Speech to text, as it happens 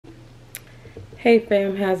Hey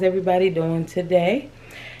fam, how's everybody doing today?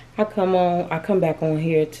 I come back on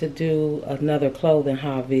here to do another clothing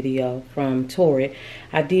haul video from Torrid.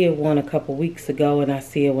 I did one a couple weeks ago, and I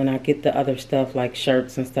said when I get the other stuff like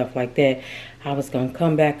shirts and stuff like that, I was gonna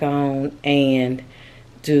come back on and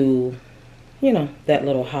do, that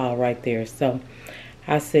little haul right there. So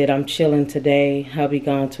I said I'm chilling today. Hubby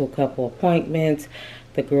gone to a couple appointments.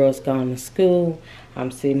 The girls gone to school. I'm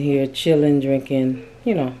sitting here chilling, drinking,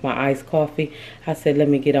 my iced coffee. I said, let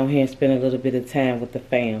me get on here and spend a little bit of time with the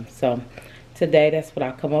fam. So today, that's what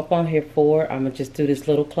I come up on here for. I'm going to just do this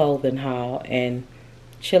little clothing haul and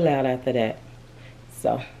chill out after that.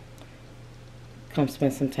 So come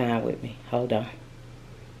spend some time with me. Hold on.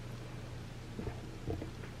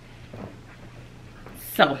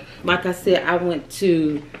 So, like I said, I went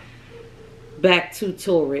back to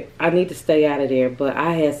Torrid. I need to stay out of there, but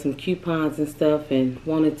I had some coupons and stuff and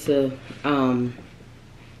wanted to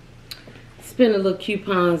spend a little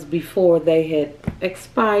coupons before they had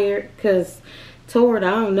expired, because Torrid,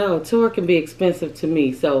 I don't know, Torrid can be expensive to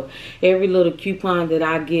me. So every little coupon that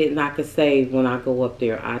I get and I could save when I go up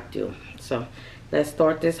there, I do. So let's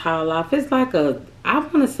start this haul off. It's like I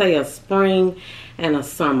want to say a spring and a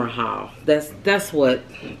summer haul. That's what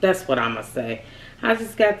I'm gonna say. I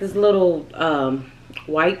just got this little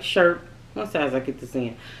white shirt. What size I get this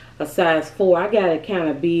in? A size 4. I got it kind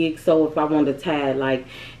of big, so if I want to tie it like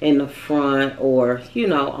in the front or,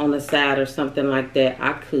 on the side or something like that,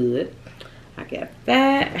 I could. I got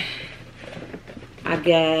that. I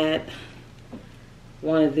got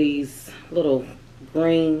one of these little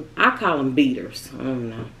green, I call them beaters. I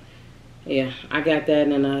don't know. Yeah, I got that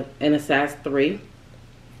in a size 3.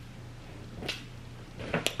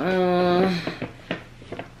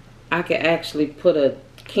 I could actually put a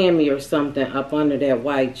cami or something up under that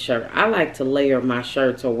white shirt. I like to layer my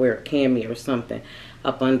shirts or wear a cami or something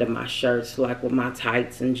up under my shirts, like with my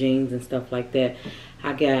tights and jeans and stuff like that.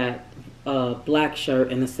 I got a black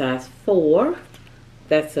shirt in a size 4.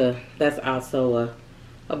 That's also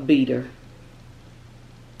a beater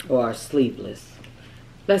or a sleeveless.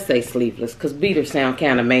 Let's say sleeveless, because beaters sound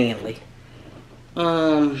kind of manly.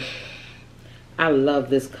 I love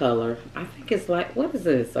this color. I think it's like, what is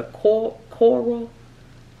this? A coral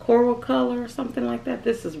color or something like that.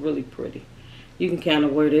 This is really pretty. You can kind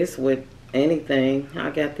of wear this with anything. I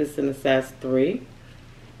got this in a size 3.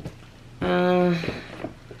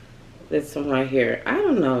 This one right here. I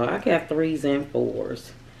don't know. I got 3s and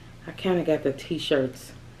 4s. I kind of got the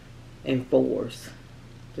t-shirts in 4s.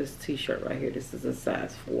 This t-shirt right here. This is a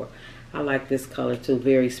size 4. I like this color too.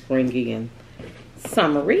 Very springy and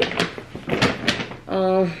summery.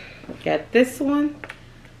 Got this one.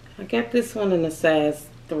 I got this one in a size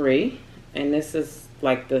 3, and this is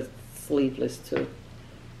like the sleeveless too.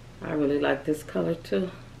 I really like this color too.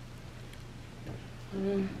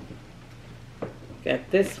 Got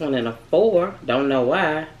this one in a 4. Don't know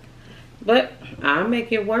why, but I'll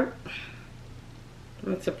make it work.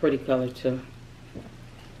 It's a pretty color too.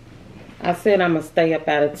 I said I'm gonna stay up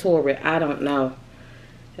out of Torrid. I don't know.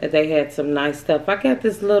 They had some nice stuff. I got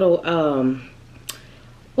this little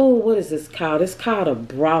oh, what is this called? It's called a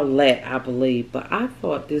bralette, I believe. But I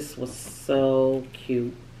thought this was so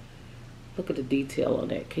cute. Look at the detail on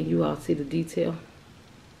that. Can you all see the detail?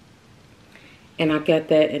 And I got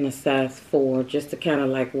that in a size 4, just to kind of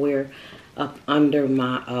like wear up under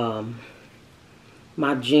my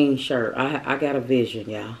my jean shirt. I got a vision,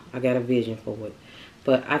 y'all. I got a vision for it.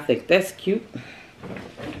 But I think that's cute.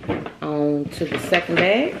 On to the second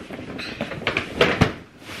bag.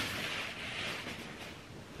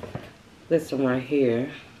 This one right here.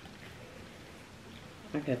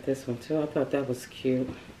 I got this one too. I thought that was cute.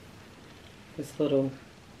 This little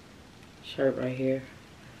shirt right here.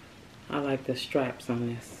 I like the straps on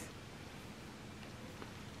this.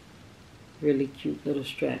 Really cute little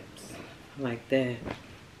straps. I like that.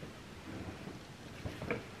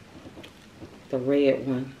 The red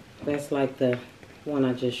one. That's like the one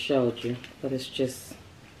I just showed you. But it's just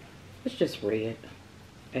red.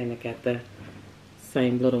 And it got the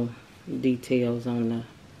same little details on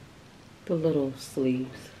the little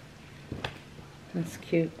sleeves. That's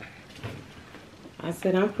cute. I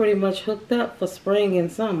said I'm pretty much hooked up for spring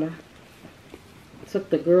and summer. Took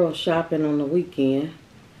the girls shopping on the weekend.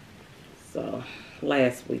 So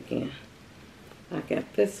last weekend. I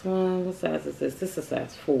got this one. What size is this? This is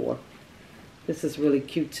size 4. This is really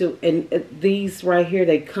cute too. And these right here,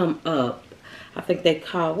 they come up. I think they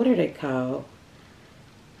call, what are they called?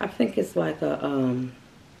 I think it's like a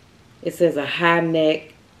it says a high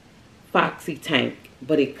neck foxy tank,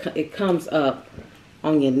 but it comes up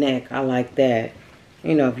on your neck. I like that.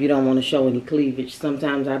 You know, if you don't want to show any cleavage.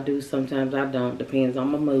 Sometimes I do, sometimes I don't. Depends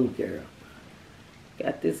on my mood, girl.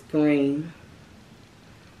 Got this green.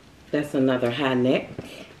 That's another high neck.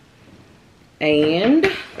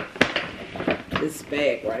 And this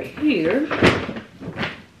bag right here.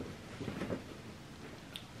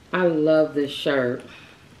 I love this shirt.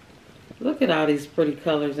 Look at all these pretty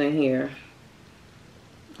colors in here.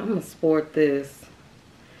 I'm gonna sport this.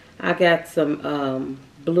 I got some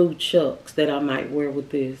blue chucks that I might wear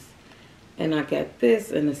with this. And I got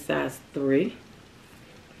this in a size 3.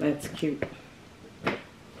 That's cute.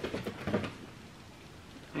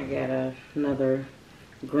 I got another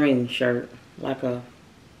green shirt.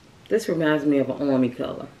 This reminds me of an army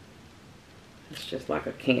color. It's just like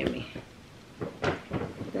a cami.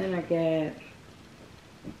 Then I got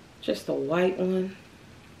just a white one.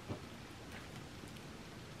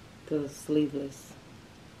 The sleeveless.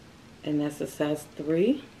 And that's a size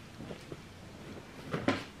 3.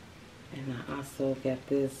 And I also got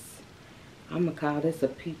this. I'm going to call this a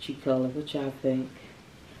peachy color. What y'all think?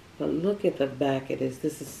 But look at the back of this.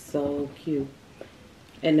 This is so cute.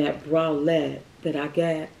 And that bralette that I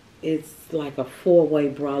got, it's like a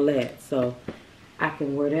 4-way bralette. So I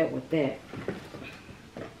can wear that with that.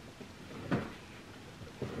 And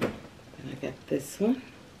I got this one.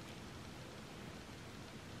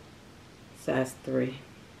 Size 3.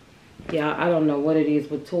 Yeah, I don't know what it is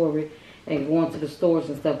with Torrid and going to the stores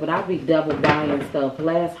and stuff, but I'll be double buying stuff.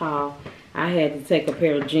 Last haul, I had to take a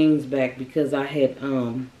pair of jeans back because I had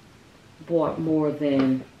bought more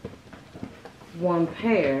than one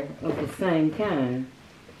pair of the same kind.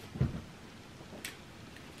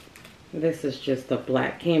 This is just a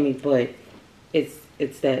black cami, but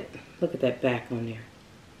it's that, look at that back on there.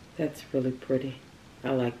 That's really pretty. I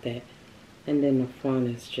like that. And then the front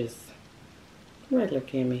is just regular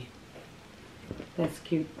cami. That's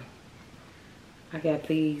cute. I got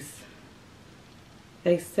these.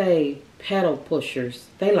 They say pedal pushers.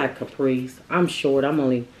 They like capris. I'm short. I'm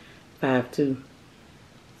only 5'2".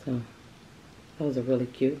 So those are really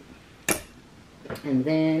cute. And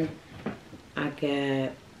then I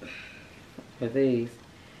got for these.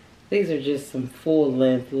 These are just some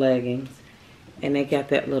full-length leggings. And they got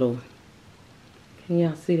that little, can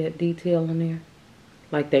y'all see that detail in there?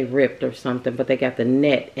 Like they ripped or something, but they got the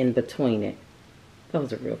net in between it.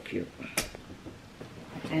 Those are real cute.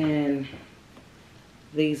 And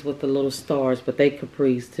these with the little stars, but they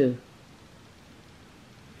capris too.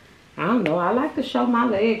 I don't know. I like to show my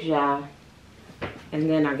legs, y'all. And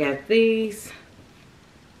then I got these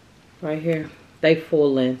right here. They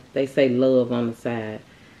full length. They say love on the side.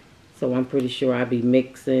 So I'm pretty sure I'll be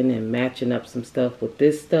mixing and matching up some stuff with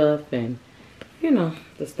this stuff. And, you know,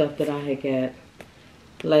 the stuff that I had got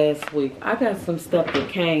last week. I got some stuff that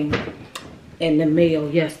came in the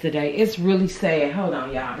mail yesterday. It's really sad. Hold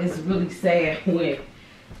on, y'all. It's really sad when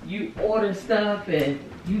you order stuff and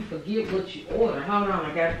you forget what you order. Hold on,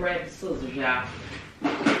 I gotta grab the scissors, y'all.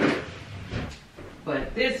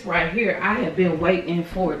 But this right here, I have been waiting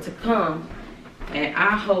for it to come, and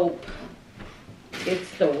I hope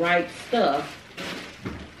it's the right stuff.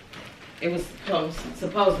 It was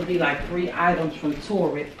supposed to be like 3 items from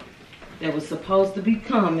Torrid that was supposed to be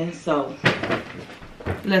coming, so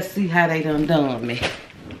let's see how they done me.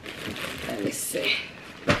 Let me see.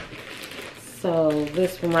 So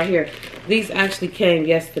this one right here, these actually came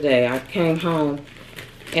yesterday. I came home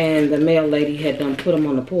and the mail lady had done put them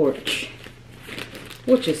on the porch,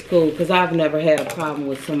 which is cool because I've never had a problem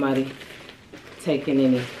with somebody taking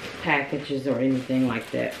any packages or anything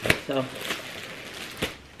like that. So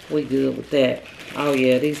we good with that. Oh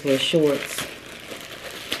yeah, these little shorts.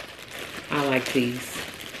 I like these.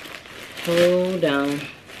 Hold on.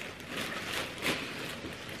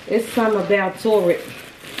 It's something about Torrid.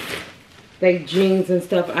 They jeans and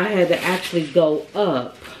stuff. I had to actually go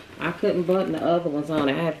up. I couldn't button the other ones on.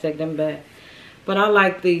 I had to take them back. But I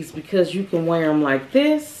like these because you can wear them like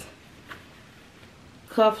this.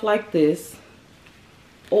 Cuff like this.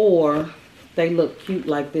 Or they look cute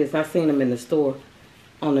like this. I seen them in the store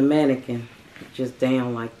on the mannequin. Just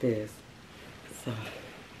down like this. So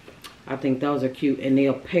I think those are cute. And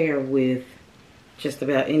they'll pair with just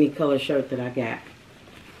about any color shirt that I got.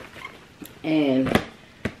 And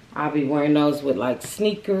I'll be wearing those with like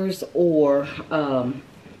sneakers or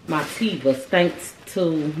my Tevas. Thanks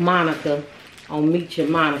to Monica on Meet Your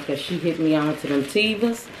Monica. She hit me onto them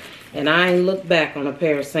Tevas. And I ain't looked back on a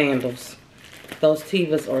pair of sandals. Those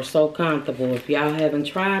Tevas are so comfortable. If y'all haven't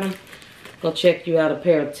tried them, go check you out a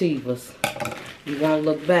pair of Tevas. You won't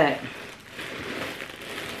look back.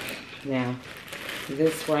 Now,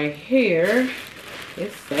 this right here,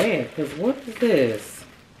 it's sad. Because what is this?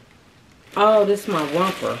 Oh, this is my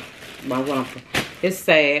romper. My romper. It's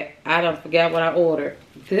sad. I done forgot what I ordered.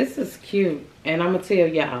 This is cute. And I'm going to tell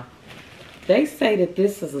y'all. They say that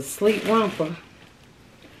this is a sleep romper.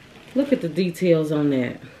 Look at the details on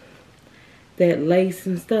that. That lace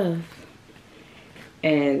and stuff.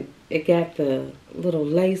 And it got the little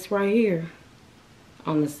lace right here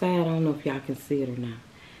on the side. I don't know if y'all can see it or not.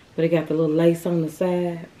 But it got the little lace on the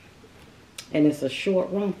side. And it's a short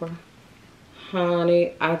romper.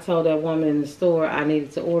 Honey, I told that woman in the store I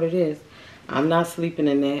needed to order this. I'm not sleeping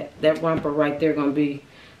in that. That romper right there gonna be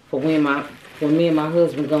for when me and my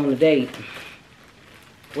husband go on a date.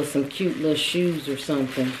 With some cute little shoes or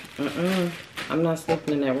something. I'm not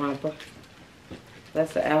sleeping in that romper.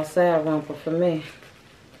 That's the outside romper for me.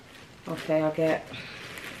 Okay, I got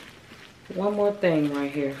one more thing right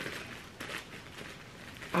here.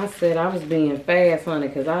 I said I was being fast, honey,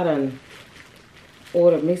 because I done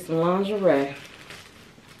ordered me some lingerie.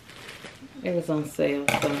 It was on sale,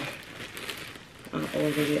 so I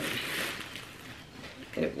ordered it.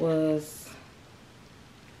 It was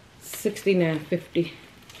 $69.50.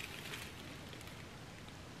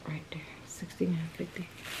 Right there, $69.50.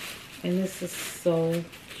 And this is so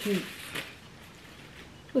cute.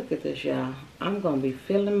 Look at this, y'all. I'm gonna be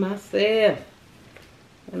feeling myself.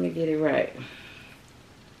 Let me get it right.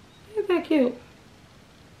 Isn't that cute?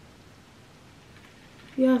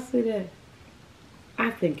 Y'all see that? I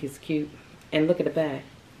think it's cute. And look at the back.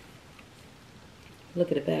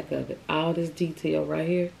 Look at the back of it. All this detail right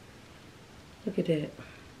here. Look at that.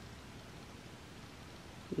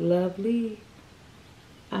 Lovely.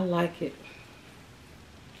 I like it.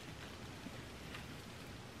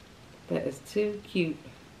 That is too cute.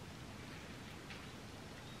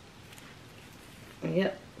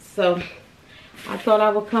 Yep. So I thought I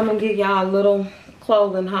would come and give y'all a little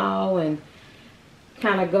clothing haul and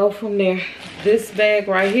kind of go from there. This bag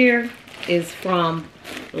right here is from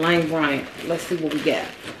Layne Bryant. Let's see what we got.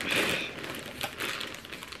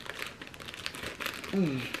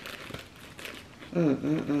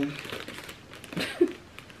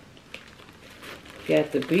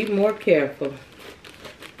 Got to be more careful.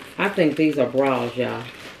 I think these are bras, y'all.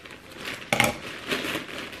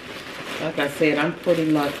 Like I said, I'm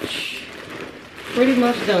pretty much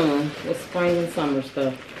done with spring and summer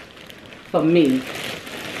stuff. For me,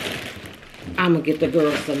 I'm gonna get the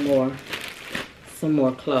girls some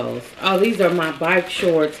more clothes. Oh, these are my bike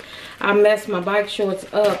shorts. I messed my bike shorts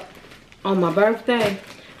up on my birthday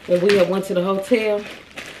when we had went to the hotel.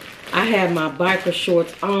 I had my biker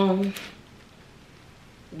shorts on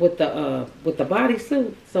with the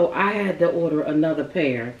bodysuit, so I had to order another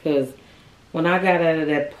pair because when I got out of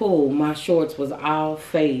that pool, my shorts was all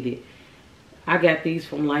faded. I got these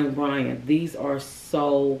from Layne Bryant. These are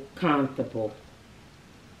so comfortable.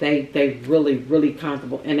 They really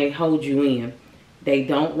comfortable, and they hold you in. They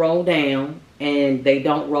don't roll down and they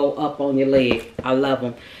don't roll up on your leg. I love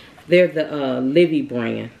them. They're the Livy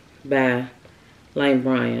brand by Layne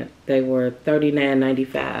Bryant. They were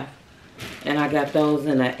 $39.95, and I got those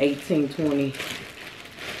in a 18-20.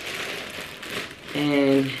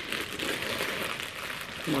 And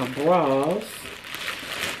my bras,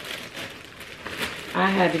 I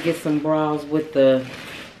had to get some bras with the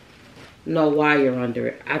no wire under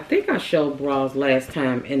it. I think I showed bras last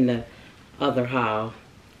time in the other haul,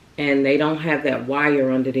 and they don't have that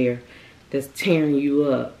wire under there that's tearing you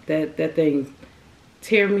up. That thing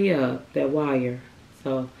tear me up, that wire.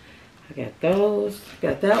 So I got those.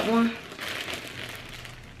 Got that one.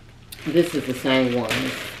 This is the same one.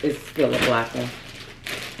 It's still a black one.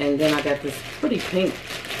 And then I got this pretty pink.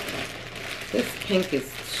 This pink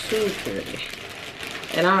is too pretty.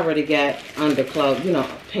 And I already got underclothes, you know,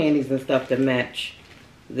 panties and stuff to match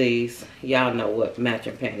these. Y'all know what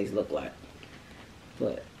matching panties look like.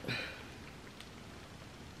 But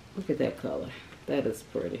look at that color. That is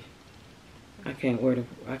pretty. I can't wait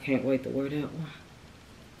to wear that one.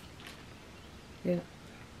 Yeah.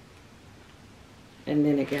 And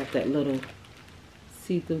then it got that little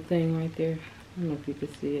see-through thing right there. I don't know if you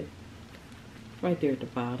can see it. Right there at the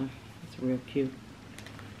bottom. It's real cute.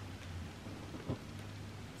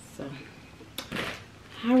 So,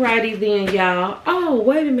 alrighty then, y'all. Oh,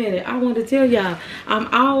 wait a minute. I want to tell y'all, I'm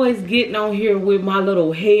always getting on here with my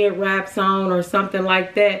little head wraps on or something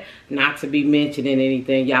like that. Not to be mentioning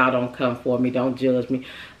anything. Y'all don't come for me. Don't judge me.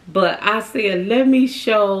 But I said, let me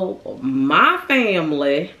show my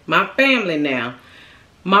family now,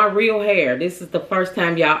 my real hair. This is the first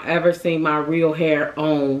time y'all ever seen my real hair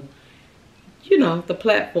on, you know, the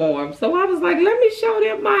platform. So I was like, let me show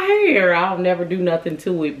them my hair. I'll never do nothing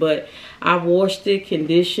to it, but I washed it,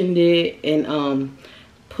 conditioned it, and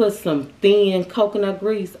put put some thin coconut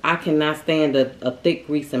grease. I cannot stand a thick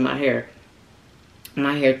grease in my hair.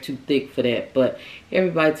 My hair too thick for that. But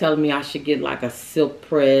everybody telling me I should get like a silk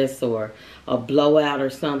press or a blowout or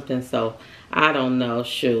something. So I don't know.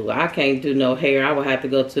 Shoot, I can't do no hair. I would have to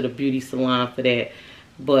go to the beauty salon for that.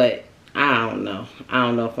 But I don't know. I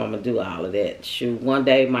don't know if I'm going to do all of that. Shoot, one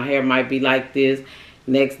day my hair might be like this.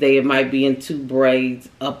 Next day it might be in 2 braids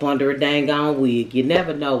up under a dang on wig. You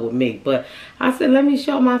never know with me. But I said, let me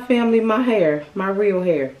show my family my hair, my real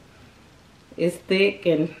hair. It's thick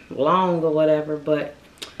and long or whatever, but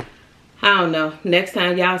I don't know. Next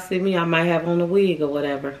time y'all see me, I might have on a wig or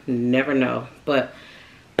whatever. Never know. But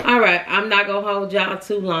alright, I'm not going to hold y'all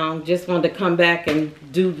too long. Just wanted to come back and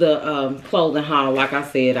do the clothing haul like I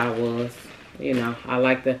said I was. You know, I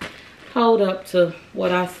like to hold up to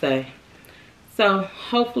what I say. So,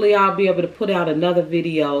 hopefully I'll be able to put out another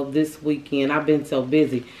video this weekend. I've been so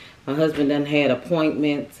busy. My husband done had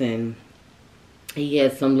appointments and he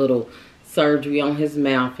had some little surgery on his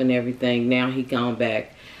mouth and everything. Now he gone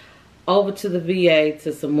back over to the VA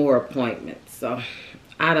to some more appointments. So,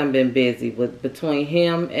 I done been busy. With between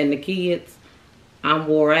him and the kids, I'm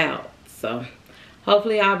wore out. So,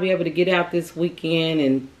 hopefully I'll be able to get out this weekend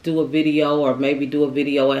and do a video or maybe do a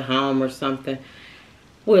video at home or something.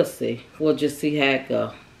 We'll see. We'll just see how it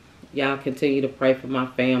goes. Y'all continue to pray for my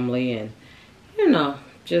family and, you know,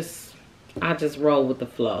 I just roll with the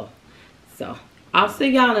flow. So, I'll see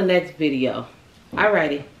y'all in the next video.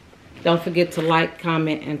 Alrighty. Don't forget to like,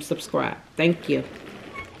 comment, and subscribe. Thank you.